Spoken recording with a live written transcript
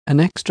An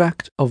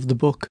extract of the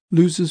book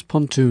Loser's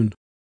Pontoon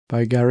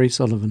by Gari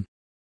Sullivan.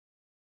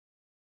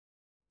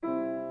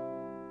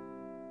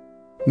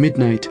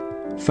 Midnight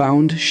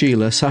found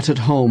Sheila sat at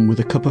home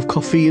with a cup of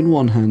coffee in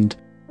one hand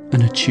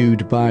and a chewed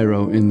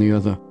biro in the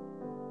other.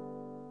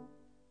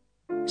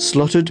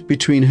 Slotted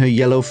between her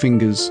yellow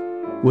fingers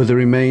were the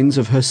remains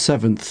of her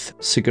 7th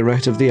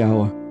cigarette of the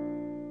hour.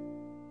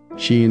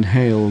 She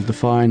inhaled the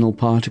final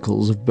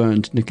particles of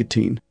burnt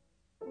nicotine,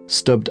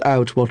 stubbed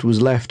out what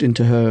was left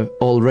into her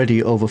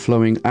already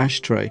overflowing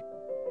ashtray,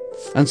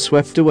 and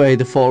swept away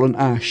the fallen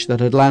ash that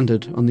had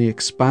landed on the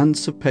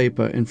expanse of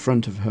paper in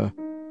front of her.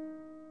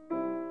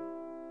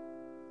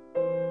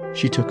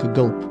 She took a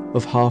gulp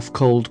of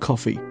half-cold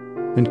coffee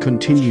and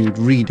continued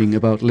reading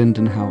about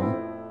Lindenhowell.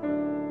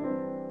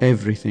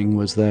 Everything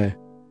was there.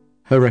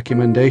 Her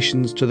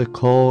recommendations to the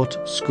court,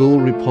 school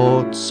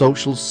reports,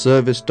 social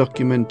service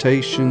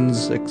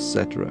documentations,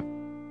 etc.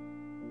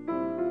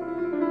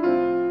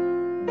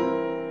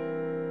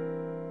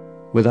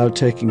 Without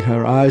taking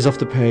her eyes off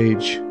the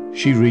page,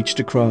 she reached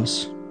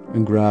across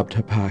and grabbed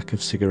her pack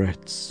of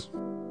cigarettes.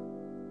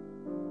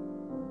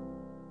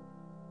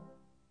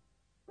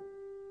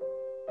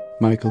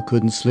 Michael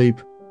couldn't sleep.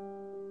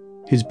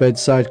 His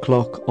bedside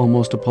clock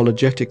almost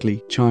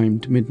apologetically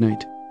chimed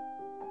midnight,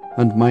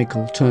 and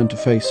Michael turned to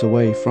face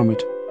away from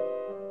it,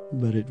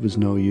 but it was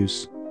no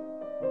use.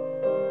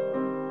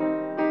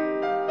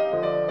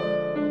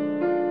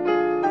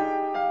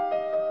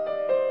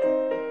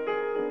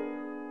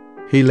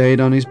 He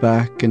laid on his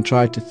back and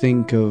tried to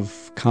think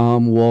of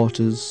calm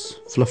waters,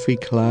 fluffy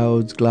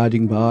clouds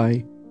gliding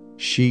by,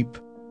 sheep,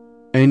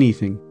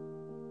 anything.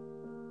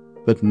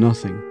 But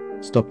nothing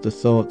stopped the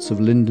thoughts of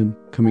Linden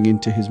coming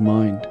into his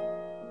mind.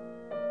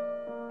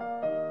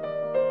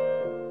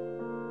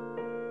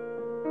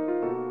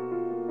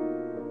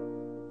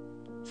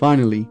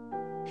 Finally,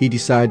 he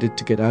decided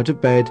to get out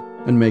of bed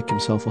and make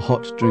himself a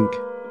hot drink.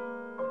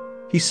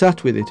 He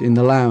sat with it in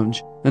the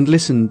lounge and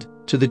listened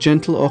to the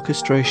gentle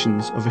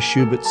orchestrations of a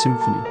Schubert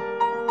symphony.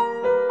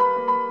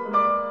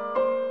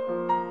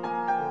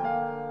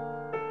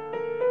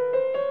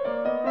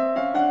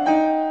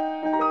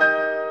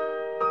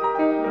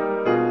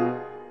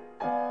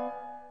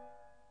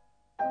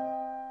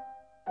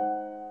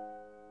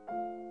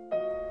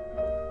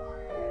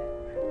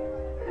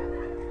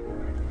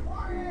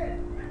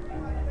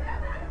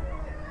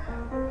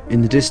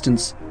 In the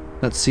distance,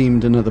 that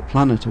seemed another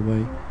planet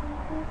away,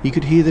 he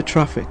could hear the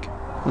traffic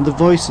and the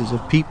voices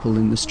of people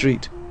in the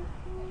street,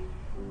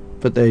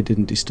 but they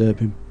didn't disturb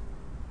him.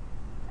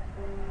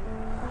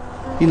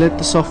 He let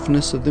the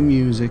softness of the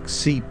music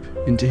seep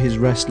into his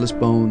restless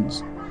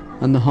bones,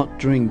 and the hot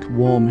drink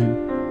warm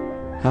him,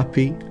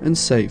 happy and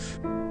safe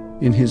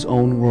in his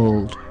own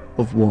world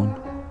of one.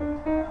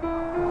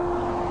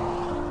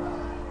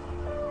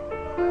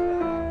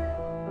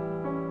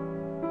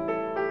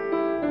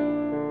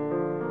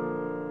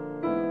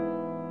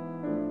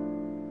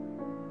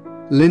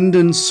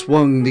 Linden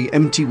swung the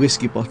empty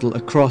whiskey bottle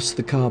across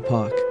the car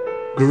park,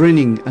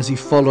 grinning as he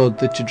followed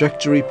the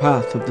trajectory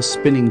path of the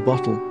spinning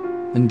bottle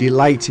and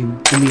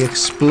delighting in the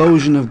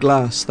explosion of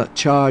glass that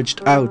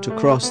charged out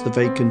across the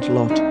vacant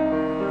lot.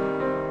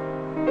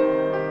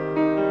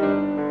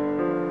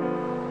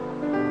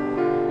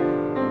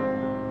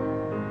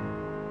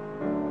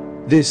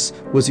 This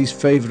was his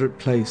favourite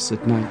place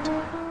at night,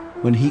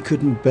 when he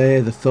couldn't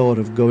bear the thought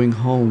of going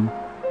home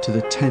to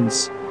the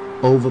tense,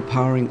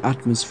 overpowering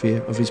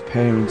atmosphere of his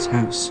parents'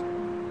 house.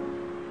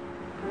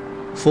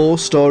 4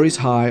 stories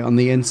high on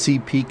the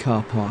NCP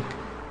car park,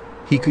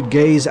 he could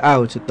gaze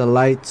out at the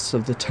lights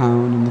of the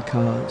town and the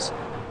cars,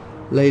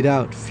 laid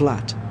out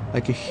flat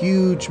like a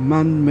huge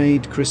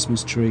man-made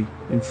Christmas tree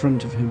in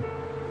front of him.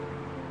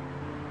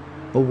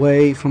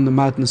 Away from the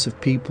madness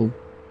of people,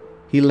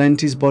 he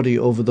leant his body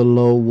over the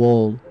low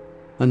wall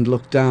and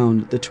looked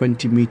down at the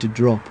 20-metre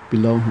drop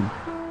below him.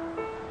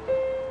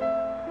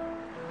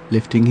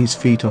 Lifting his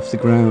feet off the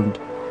ground,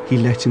 he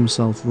let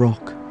himself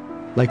rock,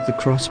 like the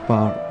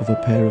crossbar of a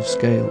pair of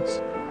scales.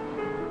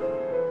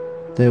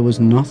 There was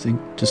nothing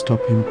to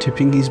stop him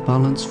tipping his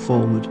balance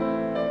forward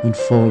and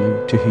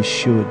falling to his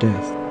sure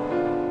death.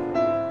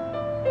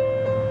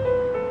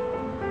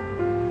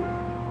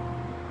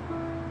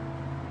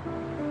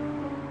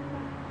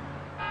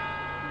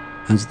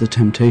 As the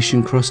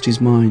temptation crossed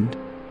his mind,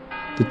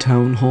 the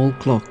town hall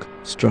clock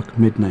struck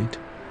midnight.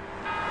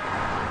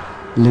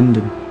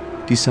 Linden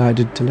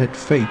decided to let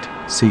fate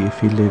see if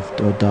he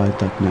lived or died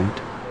that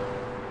night,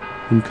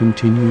 and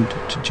continued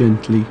to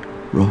gently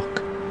rock.